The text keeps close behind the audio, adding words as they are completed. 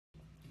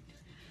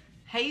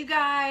Hey you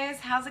guys,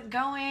 how's it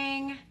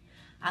going?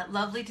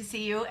 Lovely to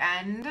see you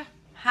and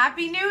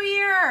Happy New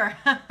Year!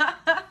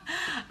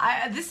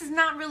 This is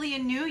not really a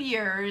New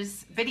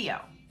Year's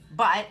video,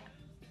 but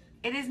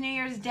it is New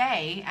Year's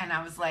Day and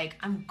I was like,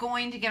 I'm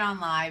going to get on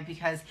live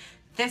because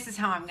this is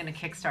how I'm going to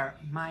kickstart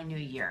my new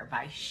year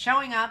by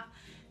showing up,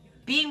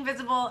 being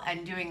visible,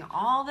 and doing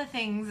all the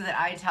things that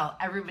I tell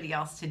everybody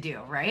else to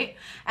do, right?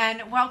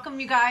 And welcome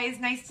you guys,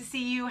 nice to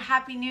see you,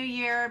 Happy New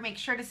Year. Make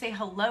sure to say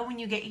hello when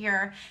you get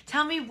here.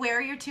 Tell me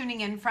where you're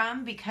tuning in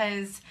from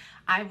because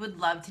I would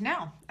love to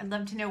know. I'd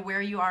love to know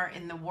where you are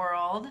in the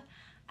world.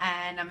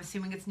 And I'm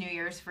assuming it's New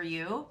Year's for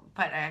you,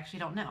 but I actually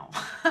don't know.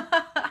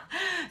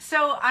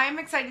 So I'm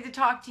excited to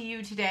talk to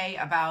you today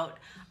about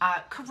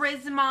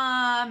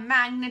charisma,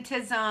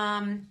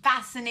 magnetism,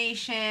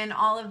 fascination,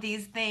 all of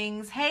these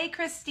things. Hey,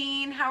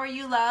 Christine, how are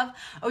you, love?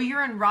 Oh,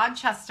 you're in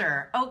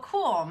Rochester. Oh,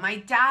 cool. My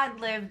dad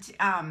lived, is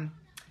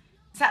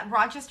that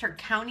Rochester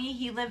County?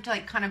 He lived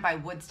like kind of by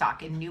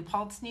Woodstock in New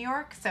Paltz, New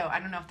York. So I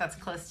don't know if that's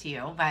close to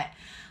you, but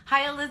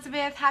hi,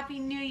 Elizabeth. Happy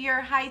New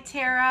Year. Hi,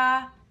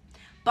 Tara.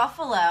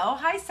 Buffalo.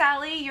 Hi,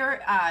 Sally. You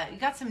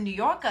got some New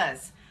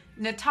Yorkers.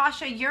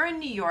 Natasha, you're in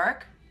New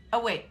York. Oh,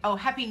 wait. Oh,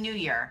 Happy New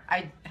Year.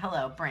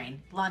 Hello,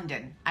 brain.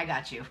 London. I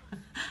got you.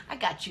 I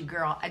got you,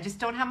 girl. I just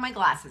don't have my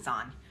glasses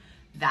on.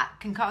 That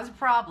can cause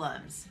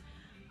problems.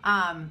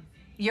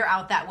 You're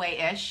out that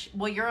way-ish.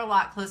 Well, you're a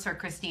lot closer,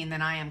 Christine,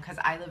 than I am because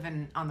I live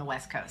on the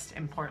West Coast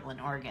in Portland,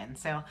 Oregon.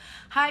 So,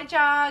 hi,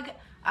 Jog.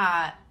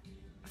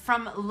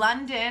 From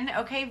London.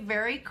 Okay,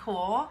 very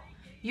cool.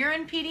 You're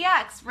in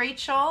PDX.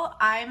 Rachel,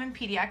 I'm in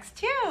PDX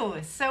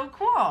too. So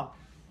cool.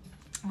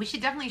 We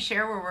should definitely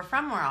share where we're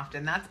from more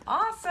often. That's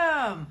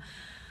awesome.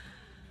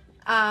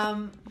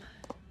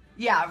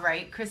 Yeah,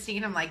 right,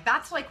 Christine. I'm like,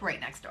 that's like right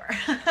next door.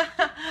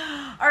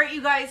 All right,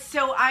 you guys.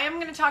 So I am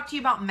going to talk to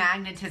you about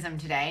magnetism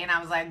today. And I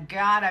was like,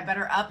 God, I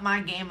better up my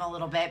game a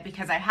little bit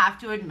because I have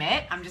to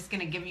admit, I'm just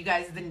going to give you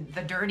guys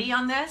the dirty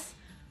on this.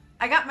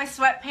 I got my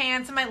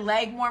sweatpants and my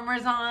leg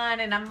warmers on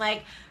and I'm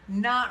like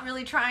not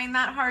really trying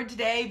that hard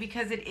today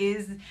because it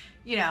is,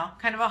 you know,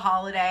 kind of a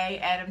holiday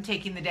and I'm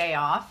taking the day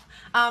off.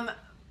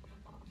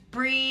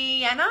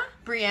 Brianna,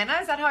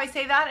 is that how I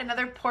say that?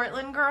 Another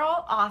Portland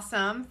girl.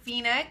 Awesome.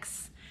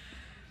 Phoenix.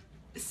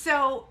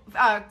 So,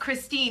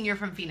 Christine, you're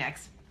from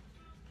Phoenix.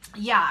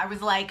 Yeah, I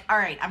was like, all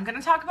right, I'm going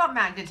to talk about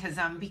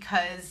magnetism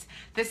because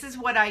this is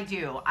what I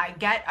do. I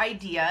get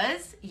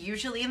ideas,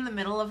 usually in the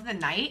middle of the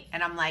night,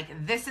 and I'm like,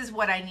 this is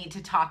what I need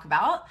to talk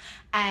about,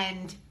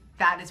 and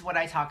that is what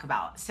I talk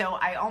about. So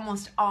I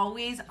almost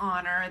always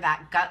honor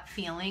that gut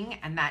feeling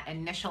and that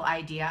initial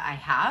idea I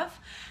have.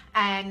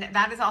 And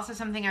that is also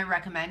something I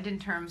recommend in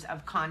terms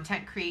of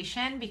content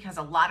creation because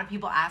a lot of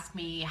people ask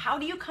me, how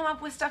do you come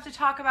up with stuff to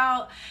talk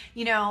about?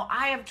 You know,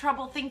 I have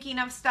trouble thinking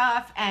of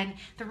stuff. And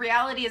the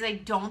reality is I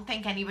don't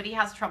think anybody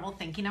has trouble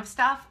thinking of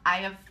stuff.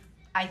 I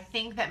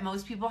think that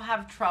most people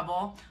have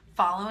trouble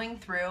following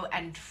through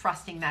and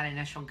trusting that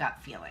initial gut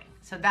feeling.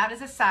 So that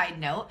is a side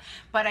note,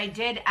 but I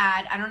did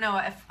add, I don't know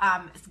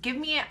if, give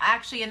me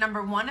actually a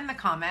number 1 in the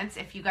comments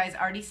if you guys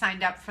already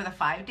signed up for the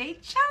 5-day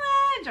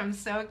challenge. I'm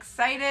so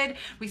excited.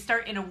 We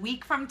start in a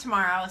week from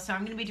tomorrow, so I'm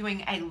going to be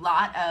doing a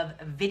lot of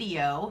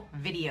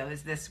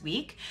videos this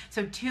week.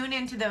 So tune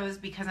into those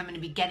because I'm going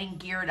to be getting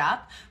geared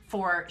up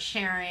for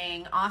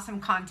sharing awesome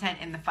content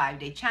in the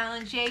 5-day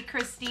challenge. Yay,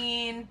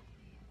 Christine.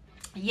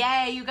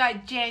 Yay, you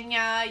got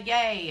Jenya,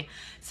 yay.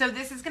 So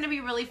this is going to be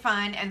really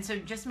fun, and so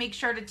just make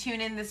sure to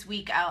tune in this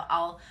week.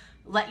 I'll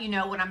let you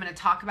know what I'm going to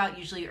talk about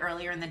usually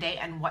earlier in the day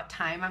and what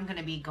time I'm going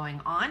to be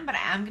going on, but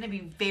I am going to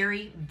be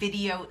very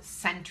video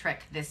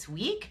centric this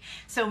week.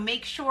 So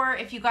make sure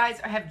if you guys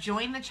have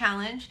joined the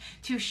challenge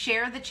to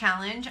share the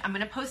challenge. I'm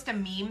going to post a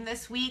meme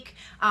this week,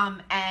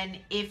 and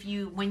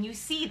when you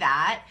see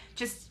that,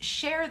 just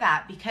share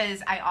that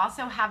because I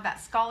also have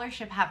that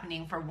scholarship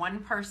happening for one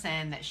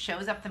person that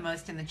shows up the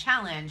most in the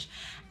challenge.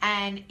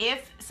 And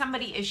if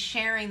somebody is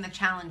sharing the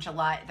challenge a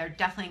lot, they're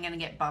definitely going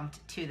to get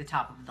bumped to the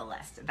top of the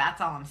list. That's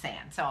all I'm saying.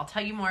 So I'll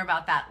tell you more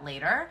about that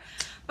later.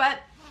 But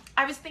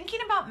I was thinking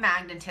about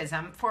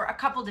magnetism for a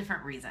couple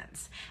different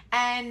reasons.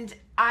 And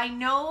I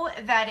know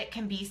that it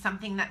can be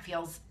something that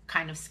feels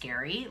kind of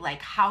scary.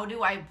 Like, how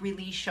do I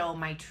really show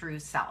my true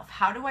self?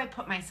 How do I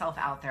put myself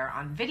out there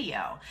on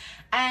video?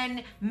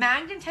 And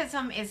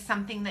magnetism is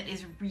something that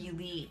is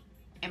really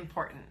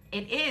important.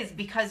 It is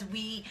because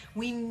we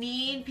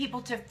need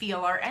people to feel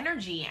our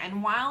energy.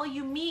 And while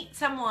you meet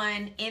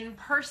someone in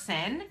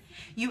person,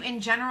 you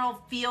in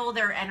general feel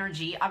their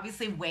energy,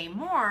 obviously way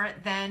more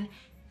than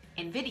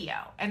in video.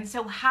 And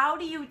so how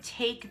do you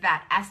take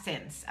that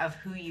essence of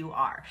who you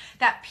are,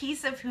 that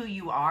piece of who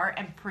you are,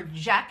 and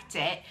project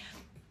it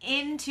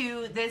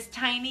into this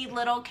tiny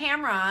little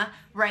camera,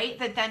 right,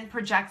 that then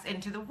projects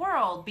into the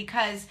world,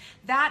 because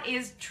that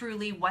is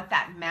truly what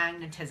that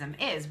magnetism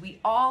is.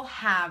 We all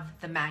have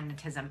the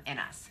magnetism in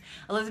us.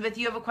 Elizabeth,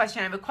 you have a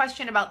question. I have a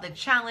question about the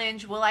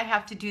challenge. Will I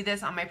have to do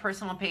this on my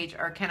personal page,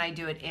 or can I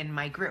do it in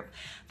my group?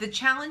 The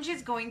challenge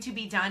is going to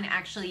be done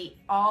actually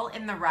all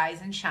in the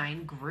Rise and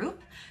Shine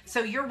group.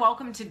 So you're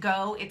welcome to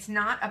go. It's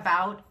not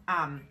about,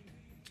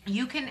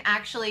 you can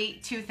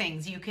actually, two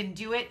things. You can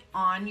do it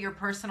on your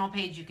personal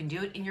page. You can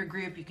do it in your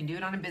group. You can do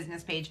it on a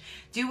business page.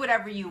 Do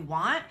whatever you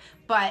want.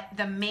 But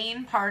the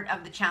main part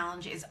of the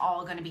challenge is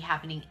all going to be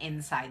happening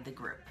inside the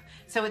group.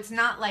 So it's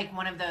not like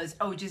one of those,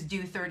 oh, just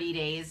do 30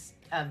 days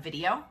of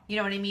video. You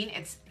know what I mean?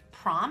 It's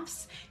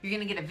prompts. You're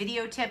going to get a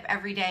video tip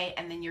every day,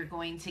 and then you're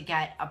going to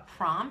get a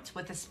prompt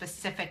with a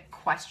specific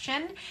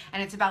question,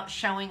 and it's about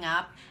showing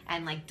up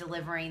and like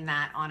delivering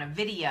that on a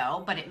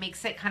video, but it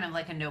makes it kind of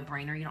like a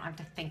no-brainer. You don't have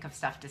to think of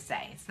stuff to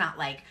say. It's not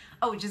like,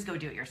 oh, just go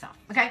do it yourself.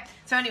 Okay?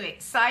 So anyway,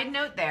 side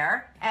note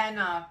there,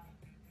 and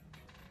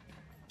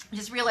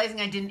just realizing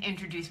I didn't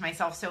introduce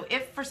myself. So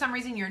if for some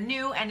reason you're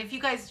new, and if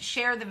you guys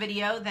share the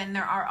video, then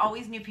there are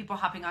always new people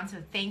hopping on. So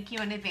thank you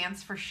in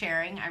advance for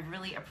sharing. I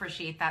really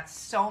appreciate that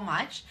so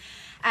much.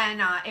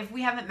 And if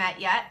we haven't met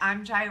yet,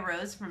 I'm Jaya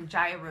Rose from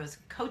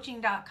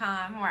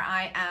JayaRoseCoaching.com, where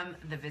I am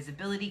the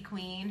visibility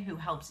queen who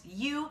helps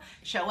you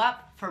show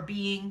up for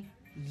being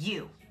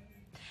you.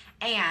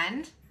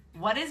 And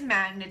what is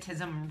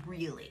magnetism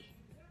really?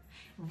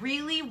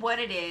 Really what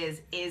it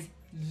is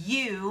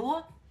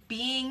you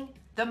being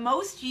the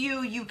most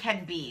you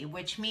can be,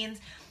 which means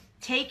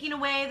taking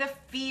away the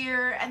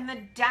fear and the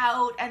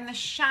doubt and the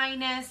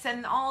shyness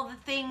and all the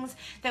things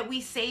that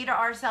we say to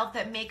ourselves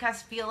that make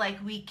us feel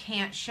like we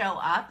can't show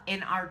up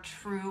in our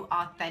true,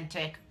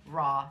 authentic,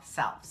 raw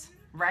selves,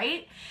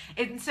 right?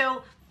 And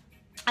so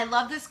I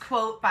love this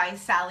quote by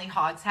Sally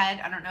Hogshead.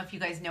 I don't know if you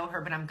guys know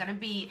her, but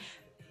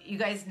you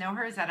guys know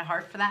her? Is that a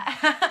heart for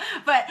that?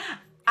 But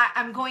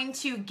I'm going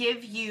to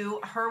give you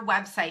her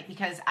website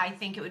because I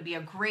think it would be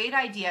a great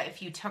idea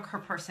if you took her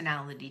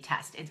personality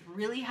test. It's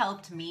really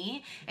helped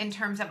me in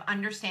terms of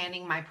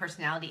understanding my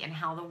personality and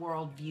how the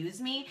world views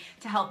me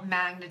to help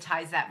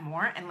magnetize that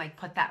more and like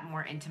put that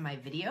more into my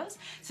videos.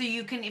 So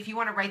you can, if you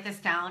want to write this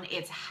down,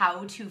 it's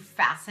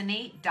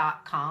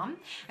howtofascinate.com.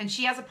 And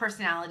she has a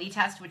personality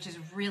test, which is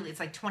really,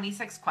 it's like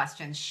 26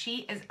 questions.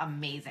 She is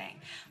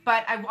amazing.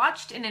 But I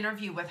watched an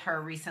interview with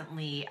her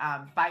recently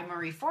by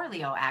Marie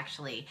Forleo,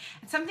 actually.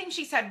 Something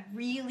she said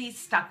really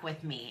stuck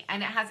with me,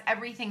 and it has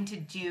everything to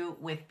do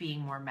with being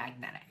more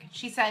magnetic.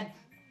 She said,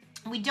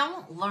 we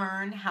don't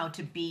learn how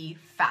to be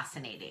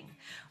fascinating.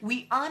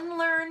 We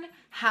unlearn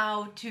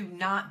how to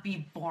not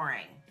be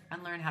boring.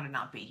 Unlearn how to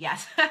not be,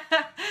 yes.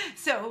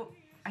 So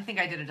I think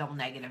I did a double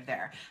negative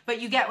there,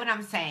 but you get what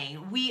I'm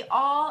saying. We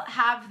all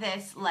have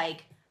this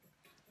like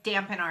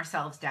dampen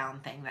ourselves down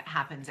thing that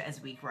happens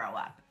as we grow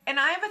up. And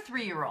I have a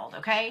 3-year-old,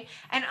 okay?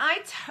 And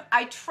I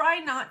try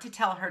not to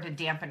tell her to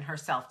dampen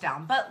herself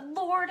down, but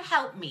Lord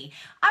help me,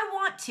 I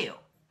want to,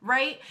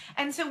 right?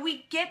 And so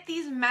we get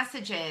these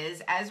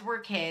messages as we're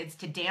kids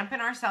to dampen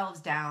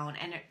ourselves down,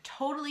 and it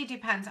totally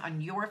depends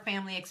on your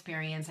family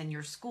experience and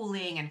your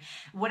schooling and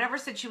whatever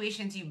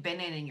situations you've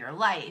been in your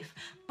life.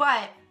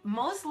 But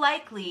most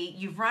likely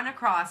you've run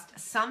across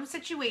some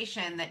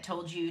situation that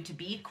told you to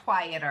be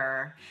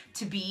quieter,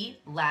 to be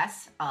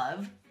less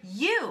of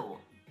you.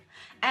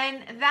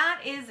 And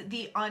that is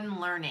the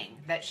unlearning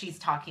that she's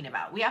talking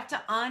about. We have to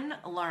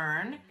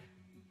unlearn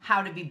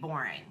how to be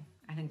boring.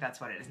 I think that's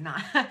what it is,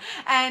 not.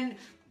 And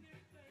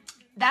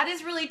that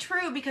is really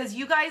true, because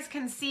you guys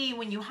can see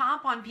when you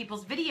hop on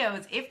people's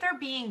videos, if they're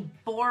being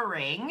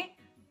boring,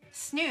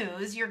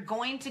 snooze, you're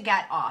going to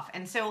get off.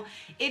 And so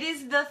it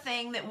is the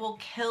thing that will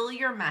kill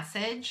your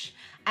message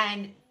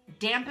and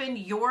dampen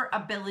your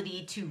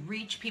ability to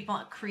reach people,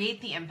 create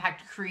the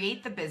impact,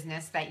 create the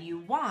business that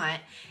you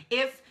want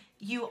if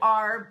you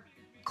are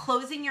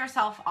closing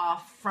yourself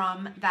off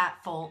from that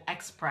full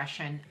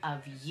expression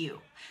of you.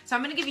 So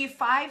I'm going to give you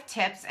 5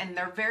 tips, and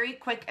they're very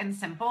quick and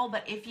simple,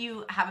 but if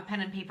you have a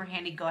pen and paper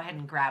handy, go ahead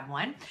and grab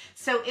one.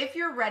 So if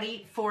you're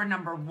ready for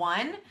number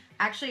 1,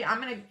 actually I'm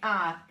going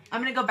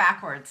to go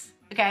backwards,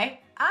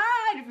 okay?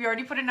 If you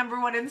already put a number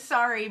 1 in,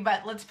 sorry,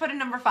 but let's put a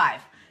number 5.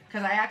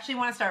 Because I actually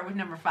want to start with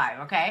number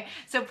 5, okay?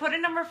 So put a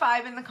number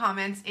 5 in the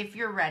comments if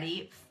you're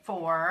ready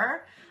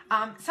for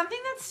something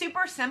that's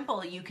super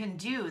simple you can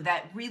do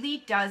that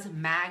really does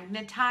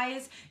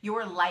magnetize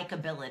your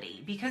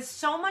likability, because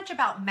so much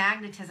about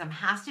magnetism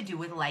has to do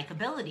with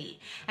likability,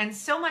 and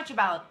so much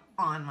about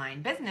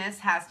online business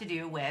has to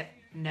do with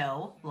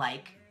know,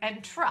 like,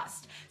 and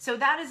trust. So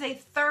that is a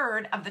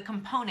third of the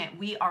component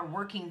we are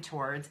working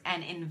towards,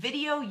 and in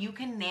video you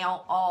can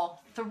nail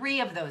all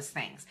 3 of those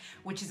things,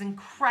 which is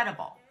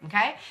incredible,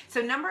 okay?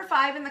 So number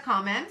 5 in the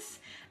comments,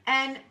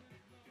 and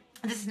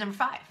this is number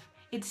 5.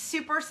 It's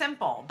super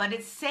simple, but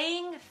it's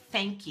saying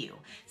thank you.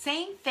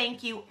 Saying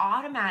thank you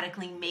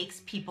automatically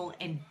makes people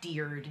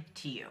endeared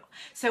to you.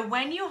 So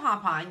when you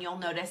hop on, you'll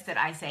notice that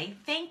I say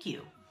thank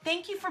you.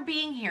 thank you for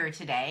being here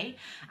today.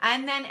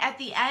 And then at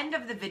the end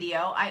of the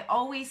video, I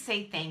always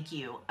say thank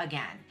you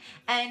again.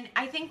 And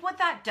I think what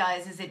that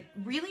does is it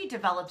really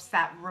develops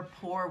that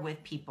rapport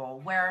with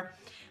people where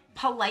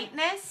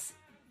politeness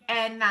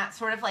and that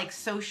sort of like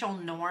social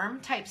norm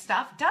type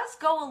stuff does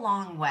go a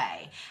long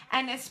way.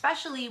 And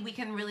especially we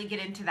can really get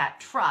into that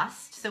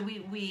trust. So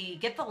we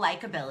get the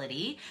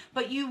likability,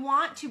 but you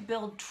want to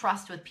build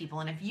trust with people.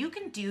 And if you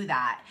can do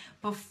that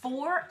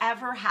before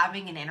ever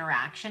having an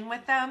interaction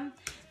with them,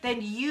 then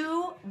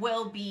you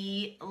will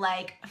be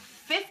like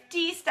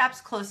 50 steps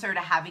closer to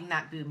having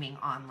that booming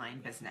online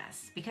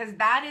business, because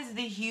that is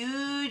the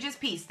hugest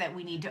piece that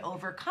we need to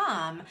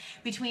overcome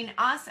between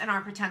us and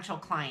our potential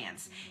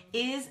clients,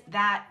 is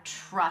that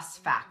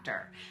trust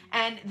factor.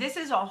 And this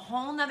is a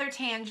whole nother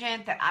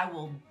tangent that I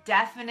will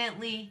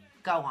definitely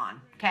go on,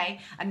 okay,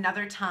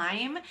 another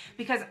time,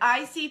 because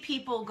I see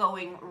people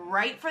going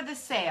right for the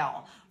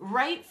sale,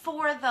 right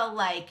for the,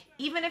 like,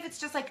 even if it's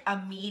just like a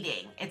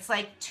meeting, it's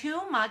like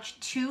too much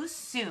too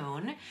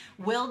soon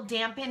will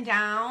dampen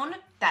down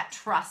that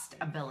trust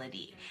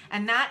ability.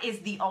 And that is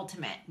the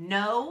ultimate.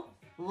 Know,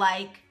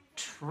 like,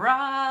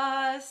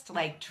 trust,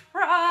 like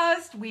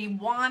trust. We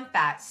want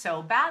that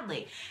so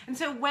badly. And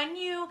so when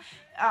you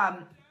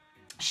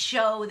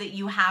show that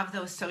you have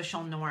those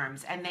social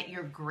norms and that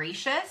you're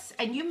gracious,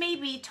 and you may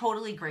be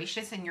totally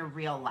gracious in your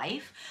real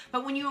life,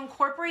 but when you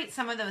incorporate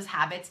some of those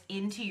habits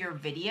into your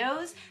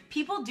videos,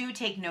 people do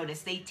take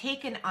notice. They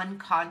take an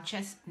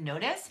unconscious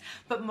notice,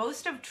 but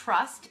most of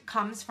trust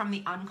comes from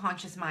the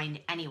unconscious mind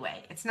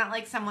anyway. It's not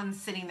like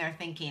someone's sitting there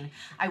thinking,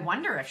 I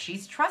wonder if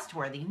she's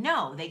trustworthy.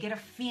 No, they get a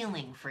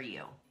feeling for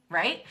you,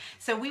 right?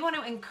 So we want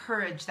to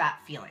encourage that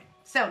feeling.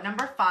 So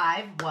number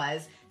 5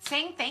 was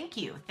saying thank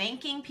you,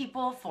 thanking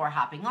people for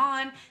hopping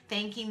on,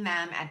 thanking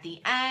them at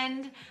the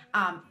end.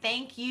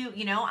 Thank you.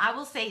 You know, I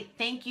will say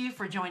thank you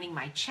for joining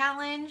my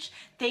challenge.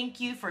 Thank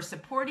you for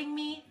supporting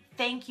me.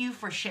 Thank you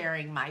for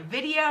sharing my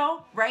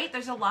video, right?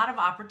 There's a lot of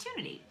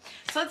opportunity.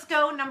 So let's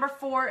go number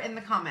 4 in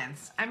the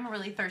comments. I'm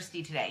really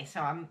thirsty today,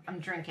 so I'm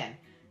drinking.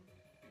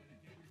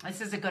 This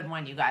is a good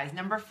one, you guys.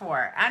 Number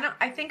 4.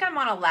 I think I'm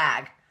on a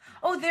lag.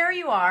 Oh, there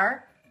you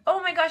are. Oh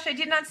my gosh, I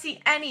did not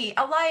see any.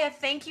 Alaya,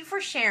 thank you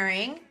for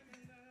sharing.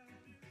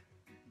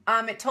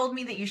 It told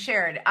me that you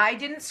shared. I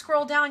didn't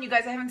scroll down, you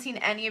guys. I haven't seen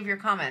any of your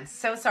comments.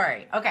 So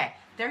sorry. Okay,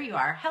 there you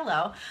are.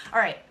 Hello. All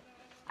right,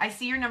 I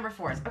see your number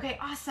 4s. Okay,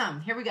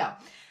 awesome. Here we go.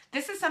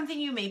 This is something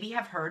you maybe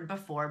have heard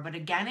before, but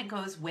again, it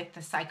goes with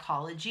the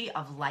psychology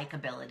of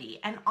likability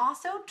and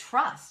also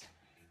trust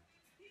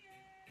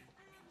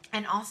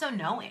and also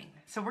knowing.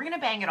 So we're going to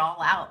bang it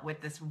all out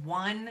with this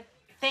one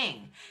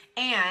thing.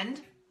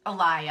 And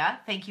Alaya,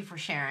 thank you for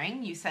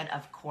sharing. You said,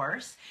 of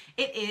course,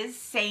 it is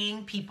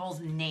saying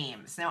people's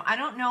names. Now, I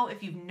don't know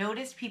if you've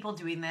noticed people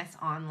doing this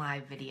on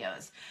live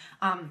videos,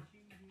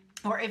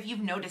 or if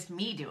you've noticed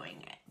me doing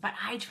it, but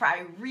I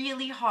try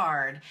really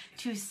hard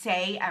to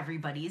say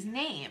everybody's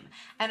name.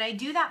 And I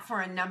do that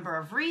for a number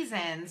of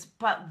reasons,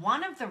 but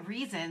one of the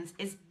reasons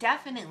is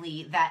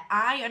definitely that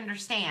I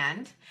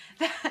understand,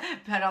 that,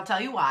 but I'll tell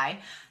you why,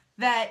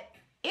 that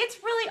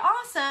it's really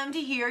awesome to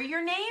hear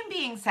your name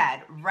being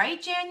said,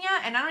 right,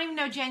 Janya? And I don't even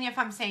know, Janya, if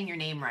I'm saying your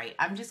name right.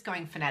 I'm just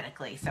going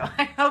phonetically, so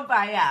I hope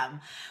I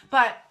am.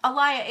 But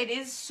Alaya, it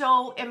is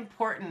so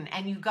important.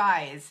 And you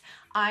guys,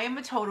 I am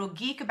a total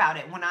geek about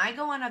it. When I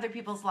go on other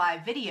people's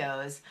live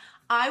videos,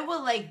 I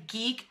will like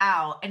geek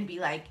out and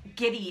be like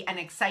giddy and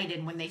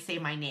excited when they say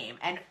my name.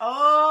 And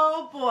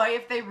oh boy,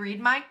 if they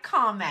read my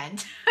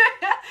comment,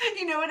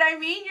 you know what I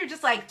mean? You're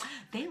just like,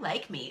 they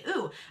like me.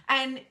 Ooh.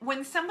 And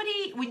when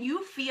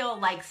you feel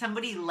like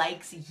somebody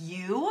likes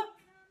you,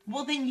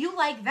 well, then you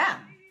like them,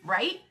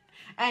 right?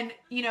 And,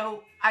 you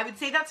know, I would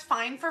say that's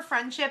fine for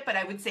friendship, but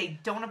I would say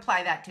don't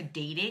apply that to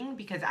dating,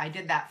 because I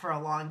did that for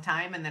a long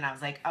time. And then I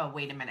was like, oh,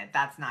 wait a minute,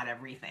 that's not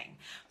everything.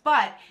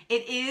 But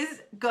it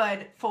is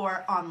good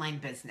for online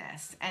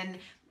business. And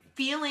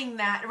feeling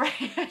that,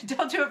 right,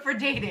 don't do it for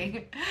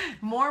dating.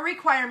 More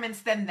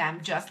requirements than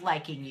them just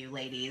liking you,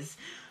 ladies.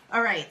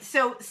 All right,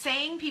 so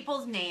saying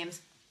people's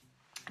names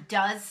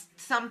does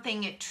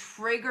something. It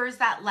triggers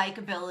that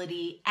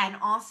likability. And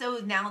also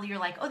now you're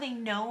like, oh, they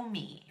know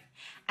me.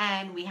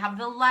 And we have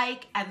the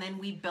like, and then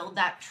we build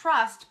that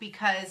trust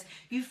because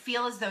you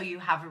feel as though you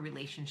have a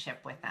relationship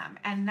with them.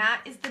 And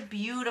that is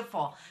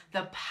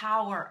the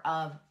power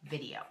of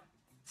video.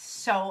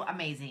 So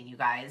amazing, you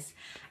guys.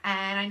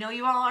 And I know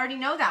you all already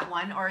know that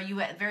one, or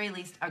you at very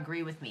least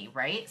agree with me,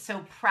 right?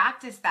 So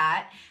practice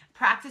that.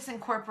 Practice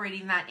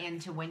incorporating that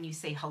into when you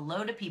say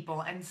hello to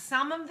people. And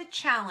some of the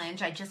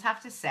challenge, I just have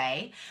to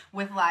say,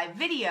 with live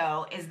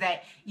video is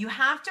that you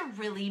have to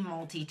really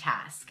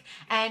multitask.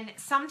 And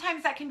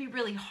sometimes that can be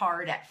really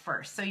hard at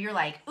first. So you're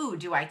like, ooh,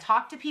 do I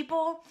talk to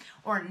people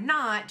or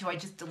not? Do I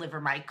just deliver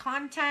my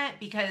content?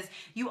 Because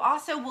you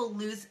also will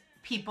lose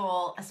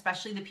people,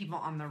 especially the people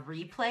on the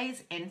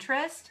replays,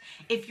 interest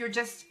if you're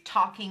just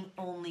talking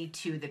only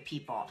to the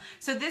people.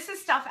 So this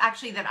is stuff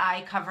actually that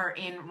I cover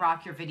in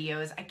Rock Your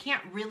Videos. I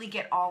can't really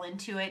get all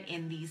into it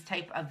in these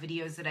type of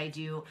videos that I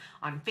do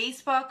on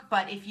Facebook,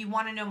 but if you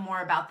want to know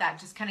more about that,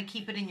 just kind of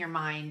keep it in your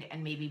mind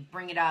and maybe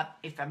bring it up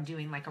if I'm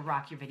doing like a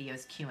Rock Your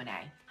Videos Q&A.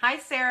 Hi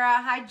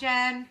Sarah, hi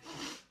Jen.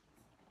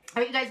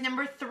 All right, you guys,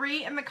 number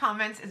 3 in the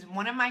comments is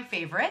one of my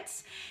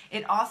favorites.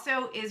 It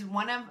also is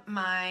one of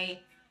my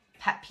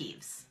pet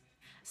peeves.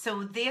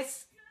 So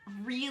this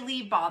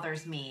really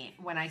bothers me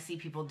when I see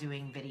people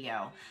doing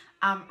video.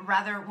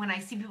 Rather, when I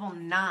see people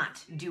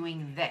not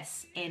doing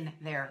this in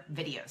their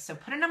videos. So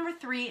put a number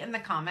 3 in the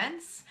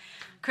comments.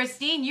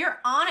 Christine, you're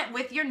on it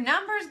with your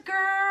numbers,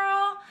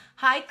 girl.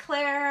 Hi,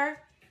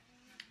 Claire.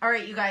 All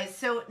right, you guys,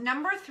 so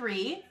number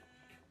 3,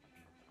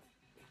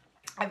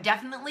 I've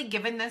definitely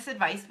given this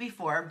advice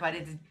before, but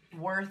it's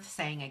worth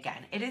saying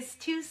again. It is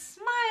to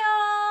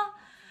smile.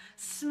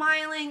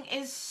 Smiling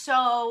is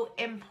so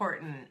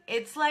important.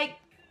 It's like,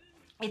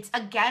 it's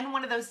again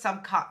one of those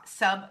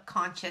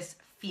subconscious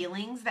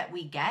feelings that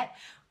we get.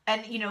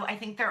 And, you know, I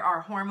think there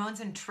are hormones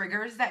and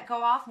triggers that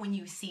go off when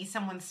you see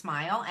someone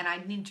smile, and I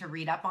need to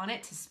read up on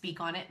it to speak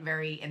on it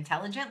very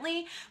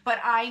intelligently, but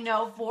I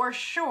know for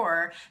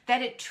sure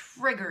that it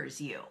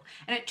triggers you,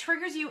 and it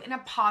triggers you in a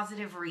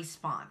positive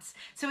response.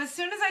 So as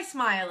soon as I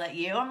smile at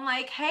you, I'm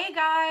like, hey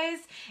guys,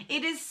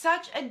 it is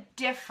such a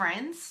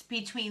difference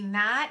between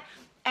that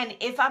and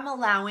if I'm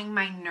allowing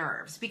my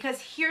nerves,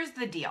 because here's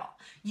the deal.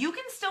 You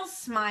can still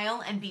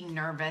smile and be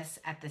nervous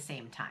at the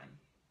same time.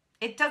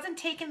 It doesn't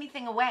take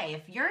anything away.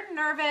 If you're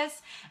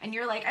nervous and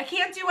you're like, I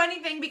can't do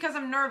anything because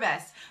I'm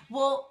nervous.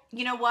 Well,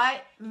 you know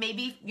what?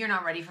 Maybe you're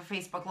not ready for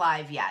Facebook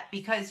Live yet,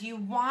 because you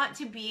want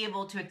to be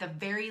able to, at the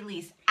very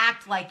least,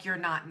 act like you're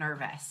not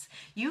nervous.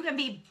 You can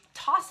be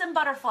tossing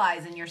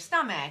butterflies in your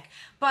stomach,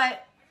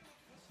 but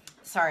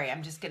sorry,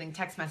 I'm just getting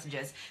text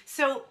messages.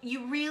 So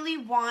you really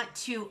want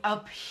to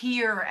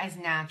appear as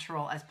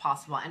natural as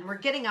possible. And we're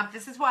getting up.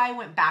 This is why I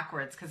went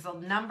backwards, because the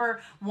number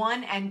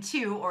 1 and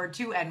 2, or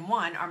 2 and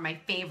 1, are my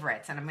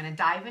favorites. And I'm going to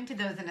dive into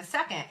those in a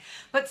second.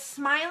 But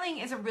smiling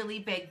is a really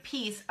big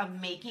piece of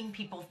making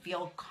people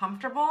feel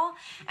comfortable,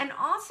 and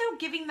also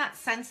giving that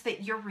sense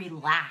that you're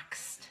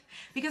relaxed.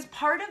 Because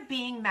part of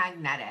being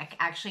magnetic,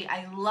 actually,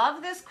 I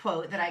love this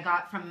quote that I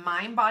got from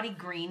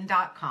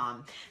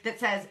mindbodygreen.com that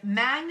says,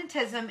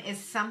 magnetism is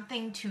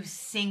something to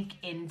sink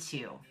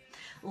into,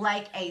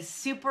 like a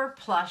super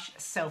plush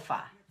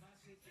sofa.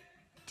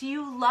 Do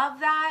you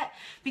love that?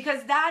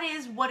 Because that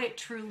is what it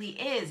truly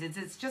is.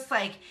 It's just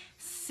like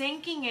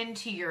sinking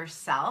into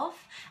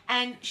yourself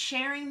and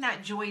sharing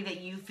that joy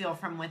that you feel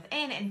from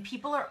within, and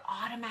people are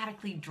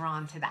automatically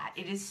drawn to that.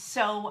 It is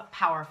so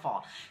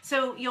powerful.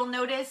 So you'll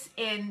notice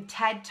in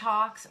TED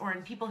Talks or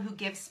in people who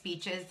give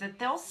speeches that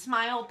they'll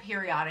smile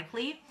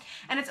periodically,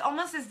 and it's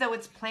almost as though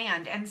it's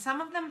planned, and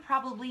some of them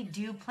probably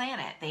do plan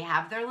it. They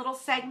have their little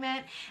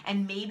segment,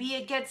 and maybe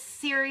it gets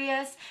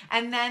serious,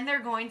 and then they're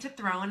going to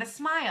throw in a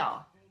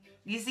smile.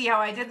 You see how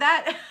I did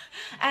that?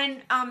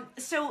 And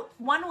so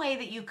one way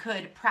that you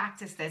could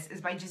practice this is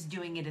by just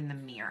doing it in the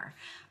mirror.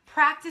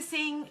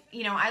 Practicing,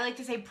 you know, I like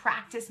to say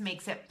practice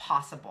makes it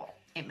possible.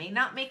 It may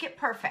not make it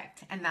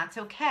perfect, and that's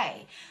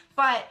okay.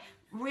 But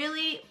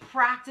really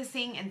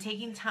practicing and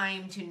taking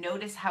time to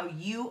notice how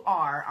you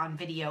are on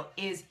video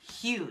is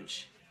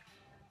huge.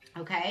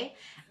 Okay,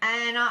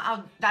 and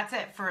that's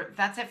it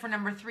for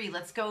number 3.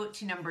 Let's go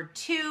to number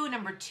 2.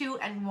 Number 2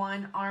 and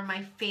 1 are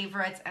my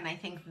favorites, and I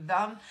think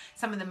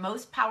some of the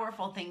most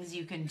powerful things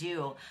you can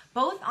do,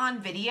 both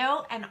on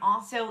video and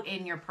also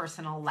in your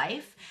personal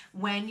life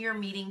when you're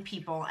meeting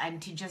people,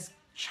 and to just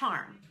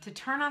charm, to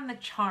turn on the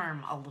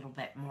charm a little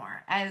bit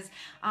more, as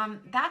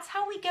that's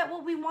how we get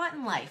what we want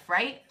in life,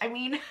 right? I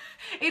mean,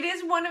 it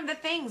is one of the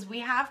things. We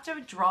have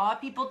to draw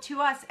people to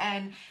us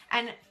and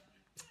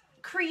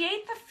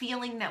create the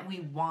feeling that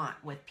we want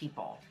with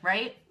people,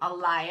 right?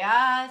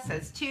 Alaya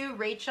says 2,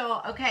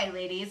 Rachel. Okay,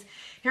 ladies,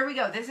 here we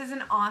go. This is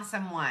an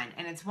awesome one,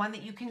 and it's one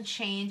that you can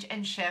change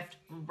and shift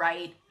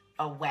right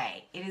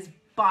away. It is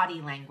body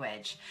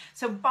language.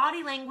 So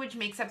body language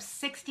makes up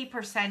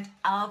 60%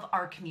 of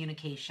our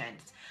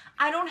communications.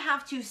 I don't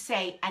have to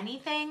say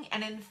anything,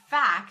 and in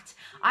fact,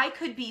 I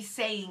could be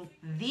saying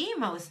the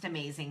most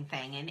amazing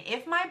thing, and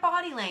if my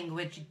body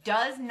language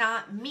does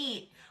not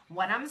meet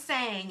what I'm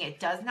saying,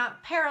 it does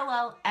not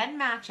parallel and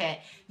match it,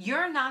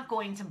 you're not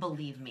going to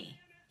believe me.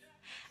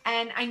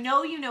 And I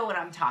know you know what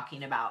I'm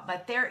talking about,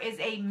 but there is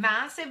a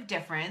massive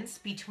difference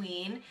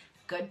between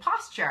good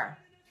posture,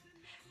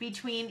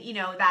 between, you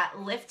know, that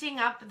lifting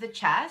up the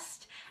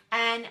chest,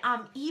 and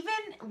even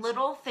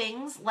little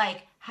things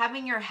like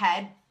having your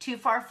head too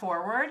far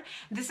forward.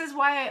 This is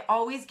why I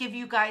always give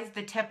you guys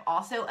the tip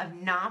also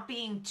of not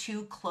being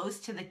too close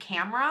to the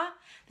camera.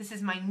 This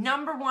is my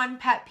number 1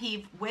 pet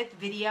peeve with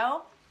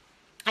video.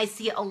 I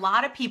see a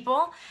lot of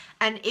people,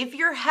 and if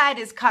your head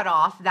is cut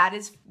off, that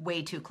is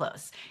way too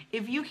close.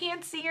 If you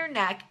can't see your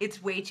neck,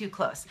 it's way too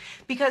close.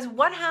 Because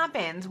what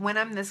happens when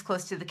I'm this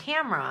close to the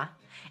camera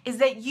is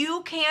that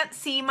you can't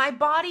see my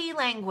body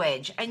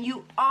language, and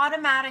you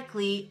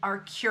automatically are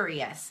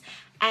curious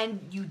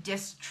and you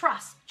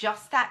distrust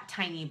just that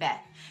tiny bit.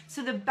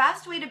 So the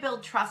best way to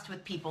build trust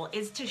with people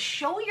is to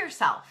show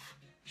yourself.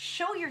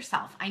 Show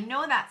yourself. I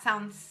know that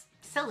sounds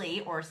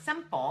silly or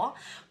simple,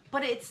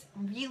 but it's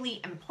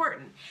really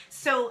important.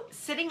 So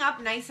sitting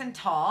up nice and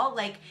tall,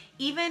 like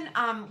even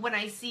when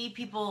I see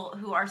people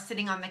who are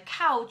sitting on the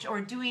couch or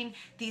doing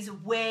these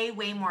way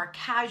more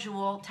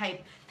casual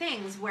type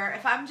things where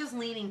if I'm just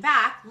leaning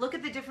back, look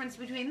at the difference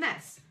between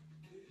this.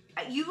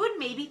 You would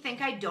maybe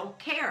think I don't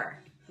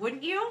care,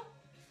 wouldn't you?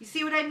 You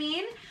see what I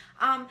mean?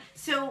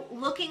 So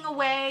looking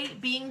away,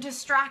 being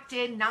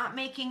distracted, not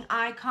making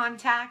eye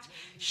contact,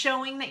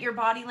 showing that your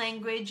body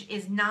language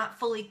is not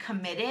fully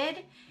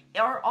committed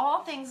are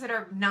all things that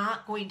are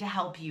not going to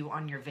help you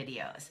on your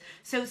videos.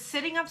 So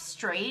sitting up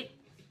straight,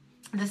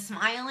 the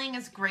smiling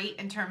is great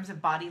in terms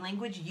of body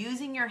language,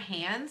 using your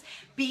hands,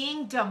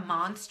 being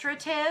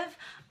demonstrative.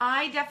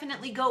 I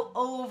definitely go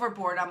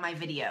overboard on my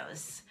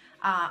videos.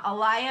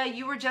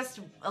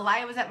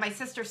 Aliyah was at my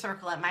sister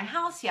circle at my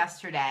house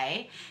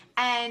yesterday,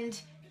 and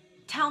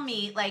tell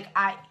me, like,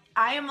 I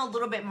am a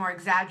little bit more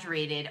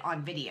exaggerated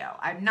on video.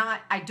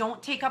 I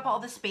don't take up all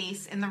the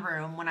space in the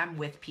room when I'm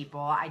with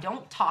people. I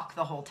don't talk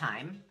the whole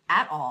time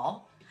at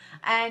all.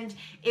 And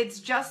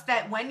it's just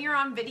that when you're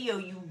on video,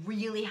 you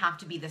really have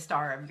to be the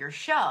star of your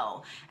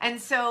show.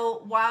 And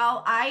so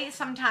while I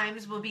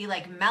sometimes will be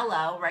like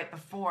mellow right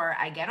before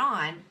I get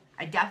on,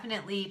 I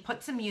definitely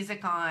put some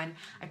music on.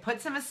 I put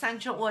some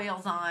essential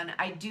oils on.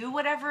 I do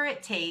whatever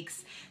it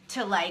takes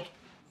to like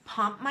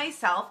pump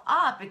myself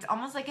up. It's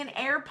almost like an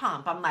air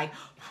pump. I'm like,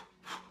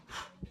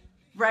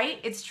 right?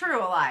 It's true,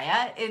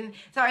 Aliyah. And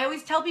so I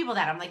always tell people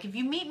that. I'm like, if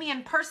you meet me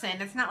in person,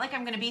 it's not like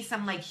I'm going to be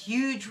some like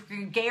huge,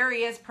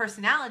 gregarious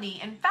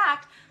personality. In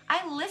fact,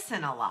 I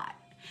listen a lot.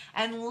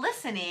 And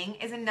listening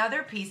is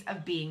another piece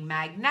of being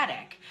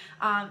magnetic.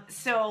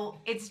 So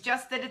it's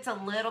just that it's a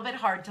little bit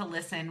hard to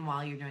listen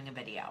while you're doing a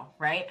video,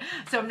 right?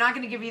 So I'm not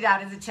going to give you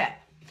that as a tip.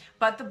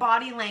 But the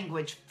body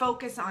language,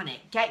 focus on it.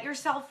 Get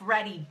yourself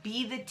ready.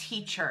 Be the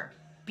teacher.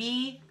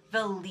 Be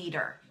the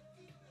leader.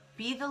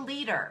 Be the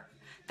leader.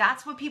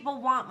 That's what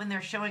people want when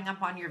they're showing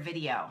up on your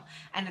video.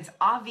 And it's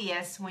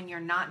obvious when you're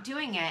not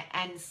doing it.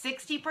 And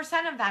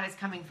 60% of that is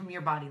coming from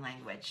your body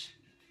language,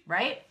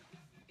 right?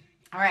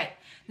 All right.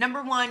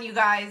 Number one, you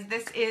guys,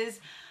 this is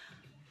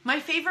my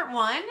favorite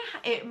one.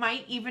 It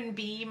might even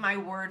be my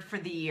word for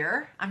the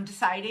year. I'm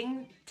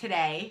deciding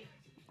today,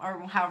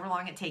 or however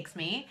long it takes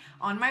me,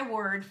 on my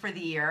word for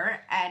the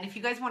year. And if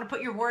you guys want to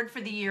put your word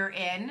for the year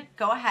in,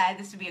 go ahead.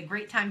 This would be a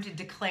great time to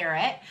declare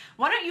it.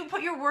 Why don't you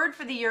put your word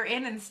for the year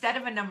in instead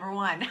of a number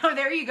one? Oh,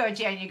 there you go,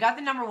 Jan. You got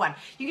the number one.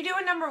 You can do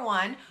a number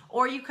one,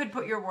 or you could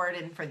put your word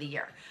in for the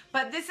year.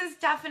 But this is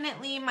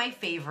definitely my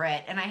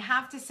favorite, and I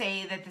have to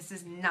say that this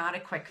is not a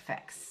quick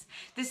fix.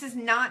 This is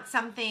not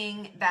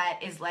something that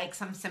is like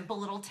some simple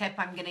little tip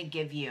I'm going to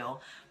give you.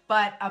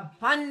 But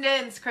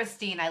abundance,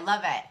 Christine, I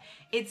love it.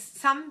 It's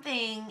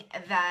something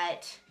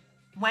that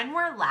when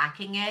we're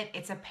lacking it,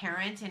 it's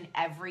apparent in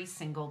every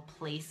single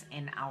place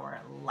in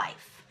our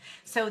life.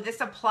 So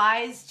this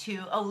applies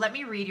to, oh, let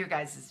me read your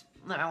guys',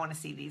 I want to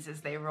see these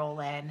as they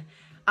roll in.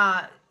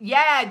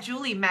 Yeah,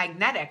 Julie,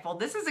 magnetic. Well,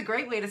 this is a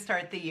great way to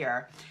start the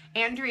year.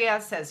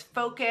 Andrea says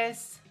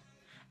focus.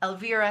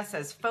 Elvira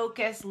says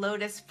focus.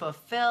 Lotus,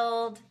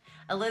 fulfilled.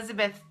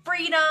 Elizabeth,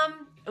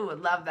 freedom. Oh, I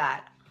love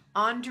that.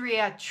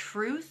 Andrea,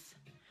 truth.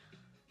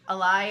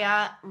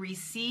 Aliyah,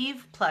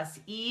 receive plus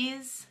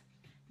ease.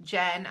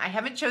 Jen, I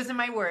haven't chosen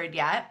my word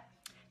yet.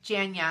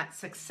 Janya,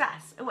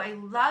 success. Oh, I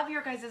love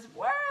your guys'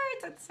 words.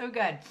 That's so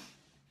good.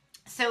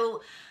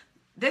 So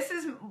this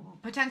is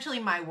potentially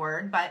my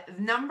word, but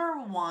number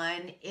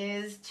one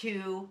is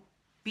to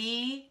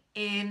be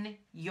in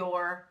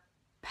your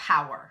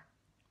power.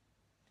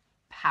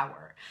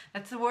 Power.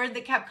 That's the word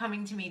that kept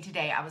coming to me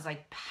today. I was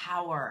like,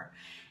 power.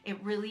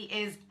 It really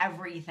is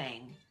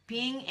everything.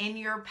 Being in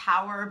your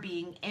power,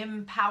 being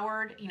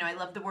empowered. You know, I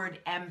love the word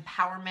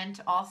empowerment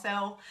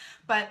also,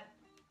 but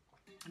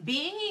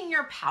being in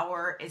your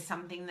power is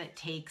something that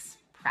takes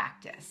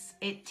practice.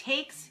 It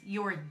takes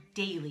your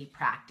daily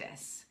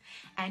practice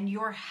and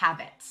your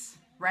habits,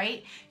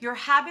 right? Your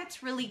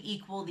habits really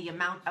equal the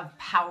amount of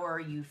power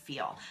you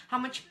feel. How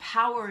much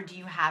power do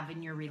you have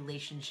in your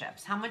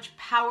relationships? How much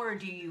power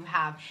do you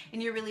have in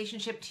your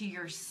relationship to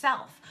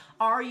yourself?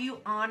 Are you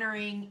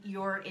honoring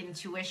your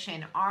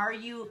intuition? Are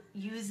you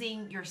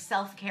using your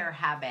self-care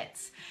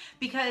habits?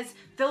 Because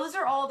those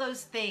are all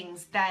those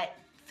things that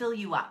fill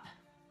you up.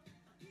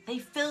 They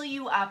fill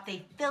you up,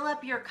 they fill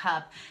up your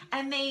cup,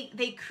 and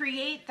they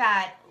create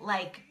that,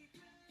 like,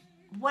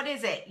 what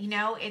is it? You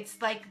know,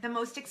 it's like the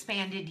most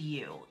expanded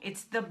you.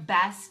 It's the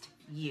best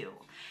you.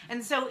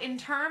 And so in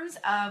terms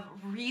of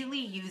really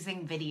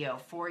using video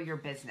for your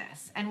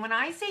business, and when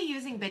I say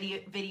using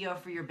video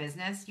for your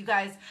business, you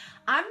guys,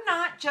 I'm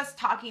not just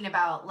talking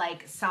about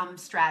like some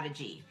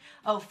strategy.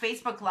 Oh,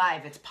 Facebook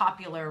Live, it's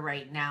popular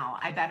right now,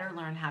 I better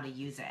learn how to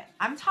use it.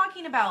 I'm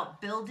talking about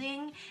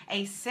building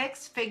a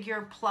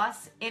 6-figure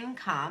plus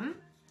income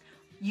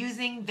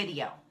using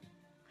video.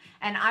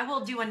 And I will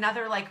do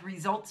another like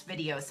results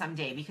video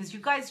someday because you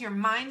guys, your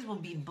minds will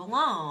be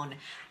blown.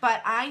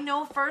 But I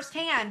know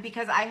firsthand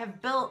because I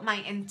have built my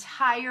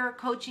entire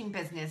coaching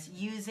business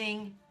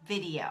using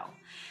video.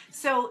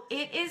 So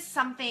it is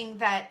something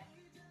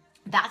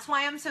that's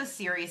why I'm so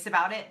serious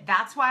about it.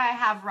 That's why I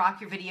have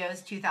Rock Your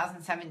Videos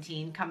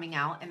 2017 coming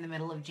out in the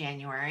middle of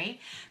January,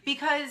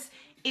 because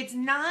it's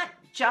not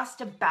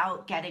just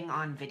about getting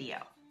on video.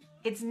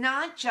 It's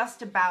not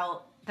just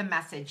about the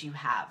message you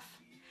have,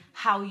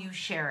 how you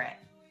share it,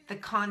 the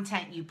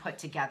content you put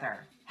together,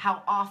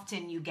 how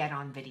often you get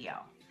on video.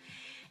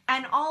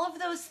 And all of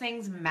those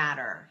things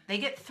matter. They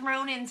get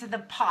thrown into the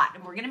pot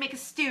and we're gonna make a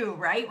stew,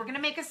 right? We're gonna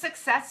make a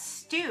success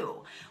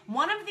stew.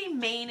 One of the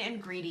main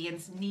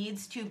ingredients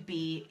needs to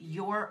be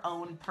your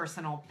own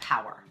personal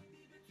power,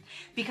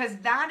 because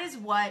that is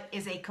what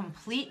is a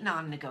complete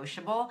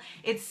non-negotiable.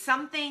 It's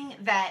something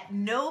that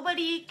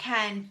nobody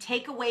can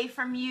take away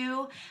from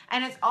you,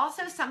 and it's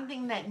also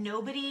something that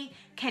nobody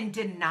can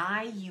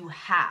deny you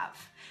have.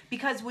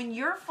 Because when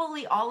you're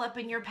fully all up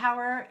in your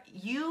power,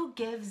 you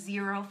give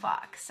 0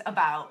 fucks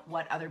about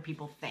what other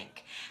people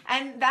think.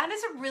 And that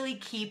is a really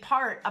key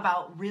part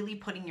about really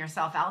putting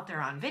yourself out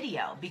there on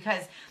video,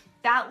 because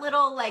that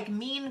little like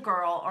mean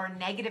girl or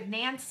negative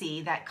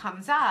Nancy that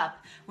comes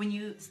up when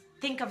you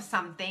think of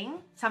something,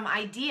 some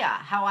idea,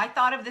 how I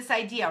thought of this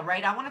idea,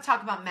 right? I want to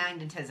talk about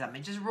magnetism.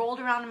 It just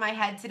rolled around in my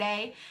head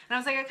today. And I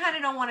was like, I kind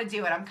of don't want to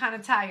do it. I'm kind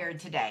of tired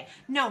today.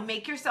 No,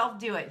 make yourself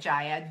do it,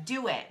 Jaya.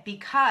 Do it,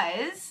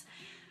 because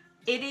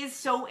it is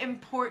so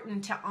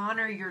important to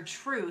honor your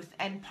truth.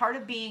 And part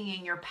of being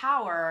in your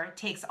power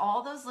takes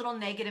all those little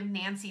negative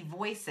Nancy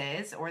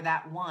voices, or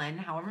that one,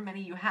 however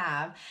many you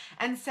have,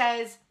 and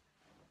says,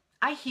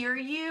 I hear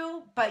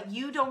you, but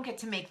you don't get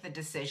to make the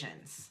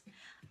decisions.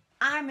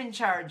 I'm in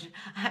charge.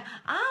 I'm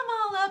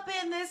all up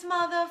in this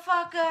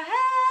motherfucker.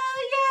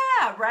 Hell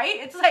yeah, right?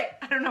 It's like,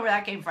 I don't know where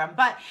that came from,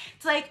 but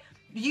it's like,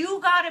 you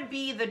gotta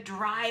be the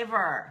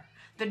driver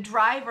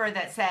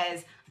that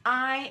says,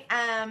 I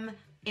am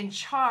in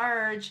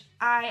charge.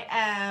 I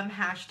am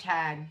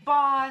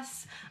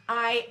 #boss.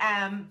 I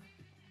am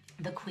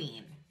the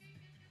queen.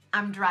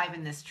 I'm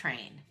driving this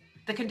train.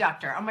 The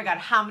conductor. Oh my God,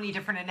 how many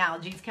different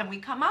analogies can we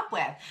come up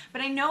with?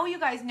 But I know you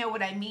guys know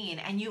what I mean.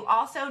 And you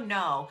also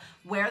know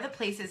where the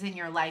places in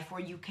your life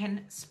where you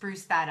can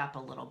spruce that up a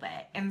little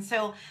bit. And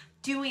so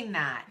doing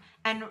that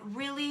and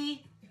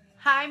really,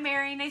 hi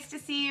Mary, nice to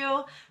see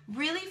you.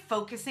 Really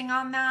focusing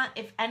on that.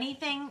 If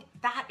anything,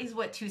 that is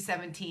what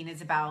 217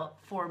 is about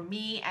for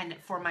me and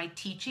for my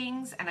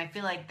teachings. And I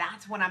feel like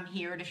that's what I'm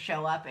here to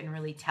show up and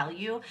really tell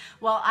you.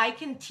 Well, I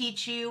can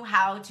teach you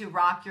how to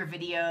rock your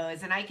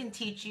videos, and I can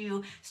teach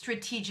you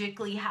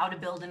strategically how to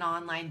build an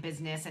online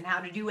business and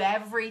how to do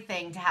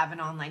everything to have an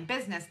online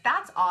business.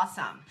 That's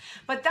awesome.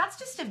 But that's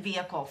just a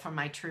vehicle for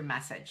my true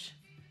message.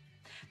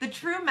 The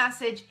true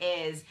message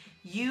is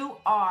you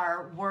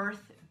are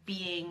worth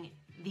being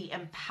the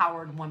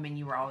empowered woman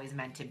you were always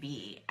meant to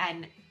be.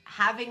 And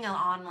having an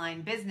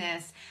online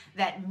business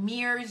that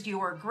mirrors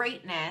your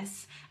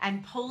greatness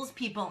and pulls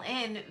people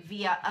in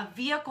via a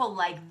vehicle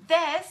like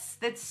this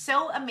that's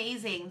so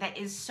amazing, that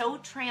is so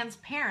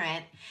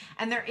transparent,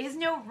 and there is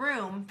no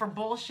room for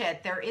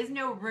bullshit. There is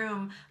no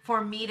room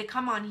for me to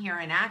come on here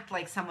and act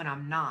like someone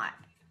I'm not.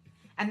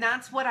 And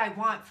that's what I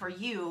want for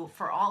you,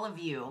 for all of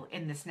you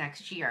in this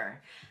next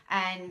year.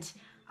 And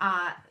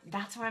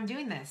that's why I'm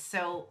doing this.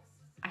 So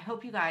I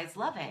hope you guys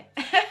love it.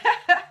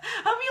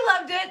 Hope you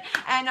loved it.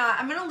 And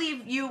I'm going to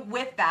leave you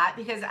with that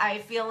because I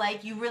feel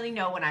like you really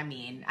know what I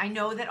mean. I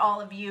know that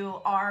all of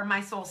you are my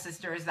soul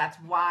sisters. That's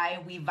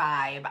why we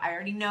vibe. I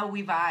already know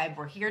we vibe.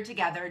 We're here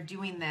together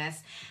doing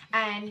this.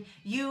 And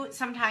you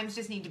sometimes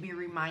just need to be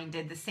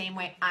reminded the same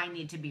way I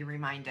need to be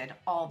reminded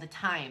all the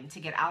time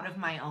to get out of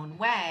my own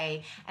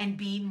way and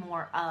be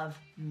more of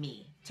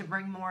me. To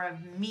bring more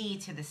of me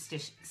to the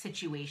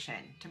situation,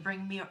 to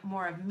bring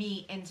more of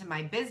me into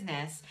my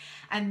business.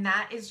 And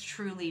that is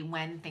truly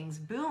when things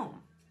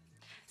boom.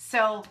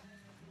 So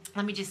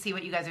let me just see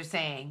what you guys are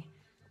saying.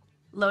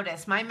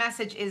 Lotus, my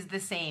message is the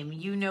same.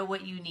 You know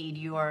what you need.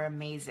 You are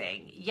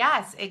amazing.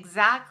 Yes,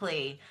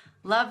 exactly.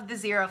 Love the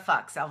 0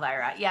 fucks,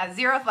 Elvira. Yeah,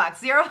 0 fucks.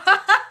 0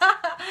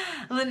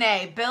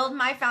 Lene, build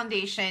my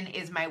foundation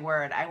is my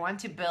word. I want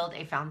to build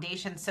a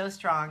foundation so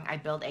strong, I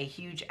build a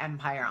huge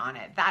empire on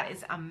it. That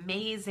is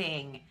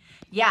amazing.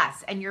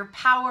 Yes, and your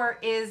power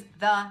is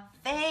the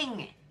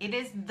thing. It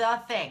is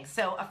the thing.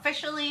 So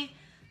officially,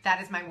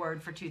 that is my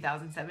word for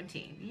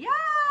 2017.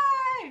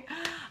 Yay!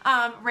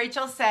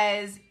 Rachel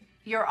says,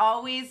 you're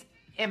always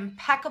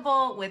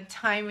impeccable with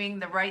timing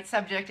the right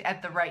subject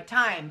at the right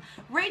time.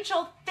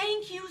 Rachel,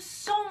 thank you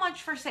so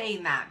much for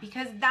saying that,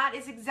 because that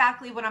is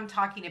exactly what I'm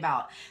talking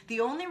about. The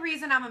only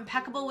reason I'm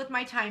impeccable with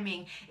my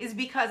timing is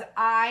because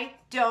I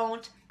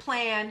don't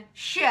plan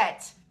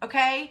shit.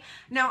 Okay?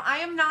 Now, I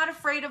am not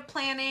afraid of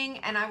planning,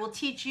 and I will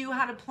teach you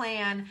how to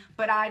plan,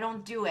 but I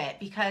don't do it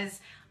because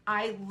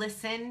I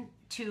listen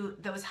to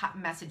those hot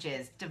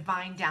messages,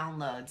 divine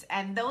downloads,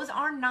 and those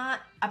are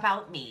not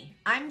about me.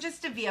 I'm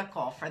just a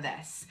vehicle for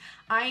this.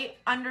 I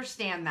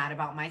understand that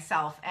about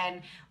myself,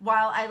 and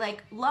while I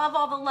love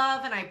all the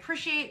love and I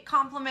appreciate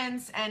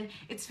compliments and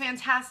it's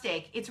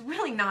fantastic, it's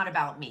really not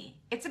about me.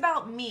 It's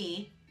about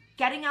me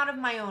getting out of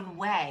my own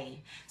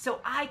way so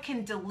I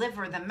can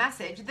deliver the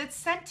message that's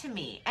sent to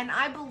me. And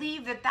I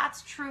believe that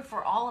that's true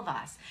for all of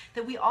us,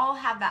 that we all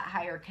have that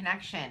higher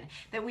connection,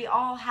 that we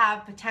all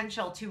have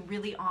potential to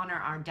really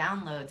honor our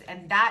downloads.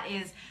 And that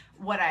is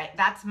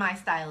that's my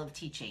style of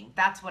teaching.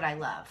 That's what I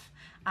love.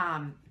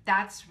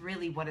 That's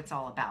really what it's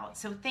all about.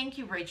 So thank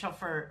you, Rachel,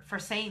 for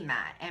saying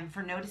that and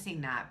for noticing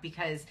that,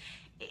 because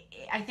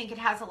I think it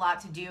has a lot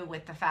to do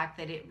with the fact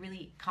that it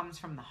really comes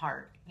from the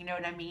heart. You know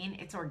what I mean?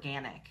 It's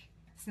organic.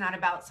 It's not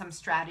about some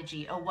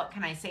strategy. Oh, what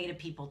can I say to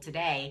people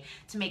today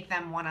to make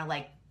them want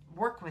to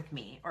work with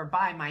me or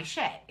buy my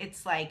shit?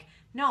 It's like,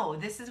 no,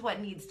 this is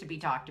what needs to be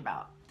talked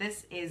about.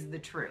 This is the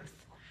truth.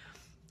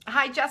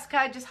 Hi,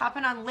 Jessica, just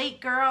hopping on late,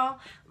 girl.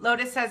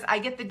 Lotus says, I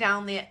get the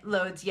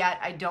downloads, yet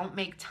I don't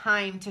make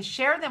time to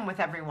share them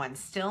with everyone.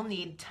 Still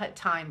need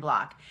time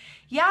block.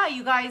 Yeah,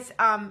 you guys,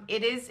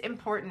 it is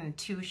important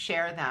to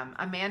share them.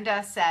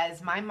 Amanda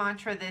says, my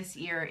mantra this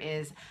year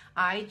is,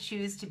 I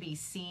choose to be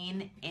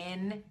seen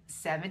in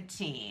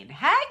 17.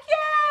 Heck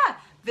yeah!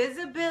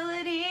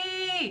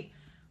 Visibility.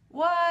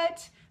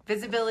 What?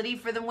 Visibility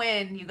for the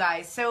win, you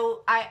guys.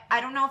 So I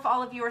don't know if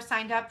all of you are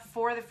signed up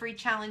for the free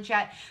challenge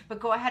yet, but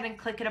go ahead and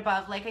click it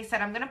above. Like I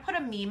said, I'm going to put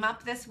a meme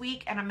up this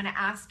week, and I'm going to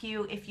ask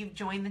you, if you've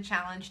joined the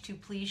challenge, to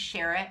please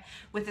share it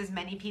with as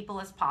many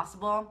people as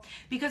possible.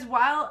 Because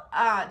while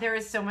there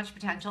is so much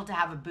potential to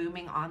have a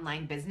booming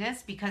online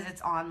business because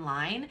it's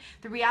online,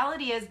 the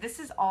reality is this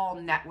is all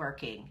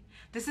networking.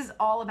 This is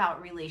all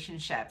about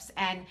relationships,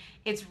 and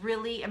it's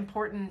really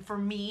important for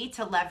me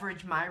to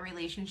leverage my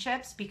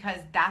relationships, because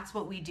that's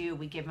what we do.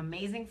 We give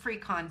amazing free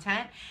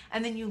content,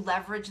 and then you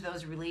leverage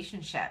those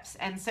relationships.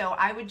 And so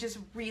I would just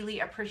really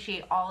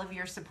appreciate all of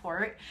your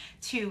support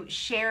to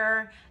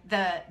share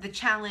the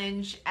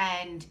challenge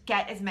and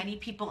get as many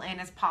people in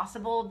as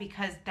possible,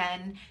 because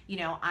then, you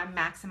know, I'm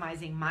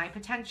maximizing my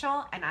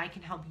potential and I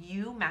can help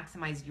you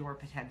maximize your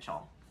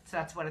potential. So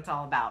that's what it's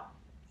all about.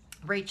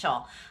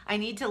 Rachel, I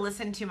need to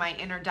listen to my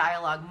inner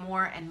dialogue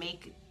more and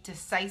make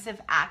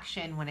decisive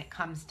action when it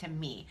comes to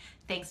me.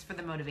 Thanks for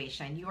the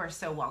motivation. You are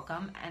so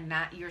welcome. And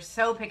that you're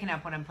so picking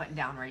up what I'm putting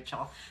down,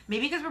 Rachel.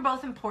 Maybe because we're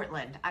both in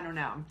Portland. I don't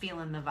know. I'm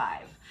feeling the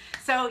vibe.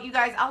 So you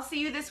guys, I'll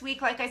see you this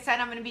week. Like I said,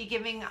 I'm going to be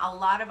giving a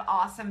lot of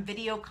awesome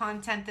video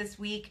content this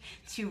week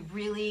to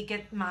really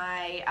get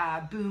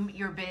my Boom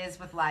Your Biz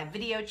with Live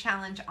Video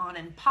Challenge on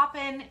and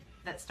poppin'.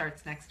 That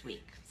starts next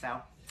week. So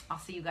I'll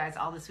see you guys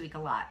all this week a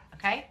lot.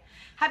 Okay?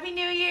 Happy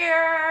New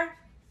Year.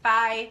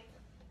 Bye.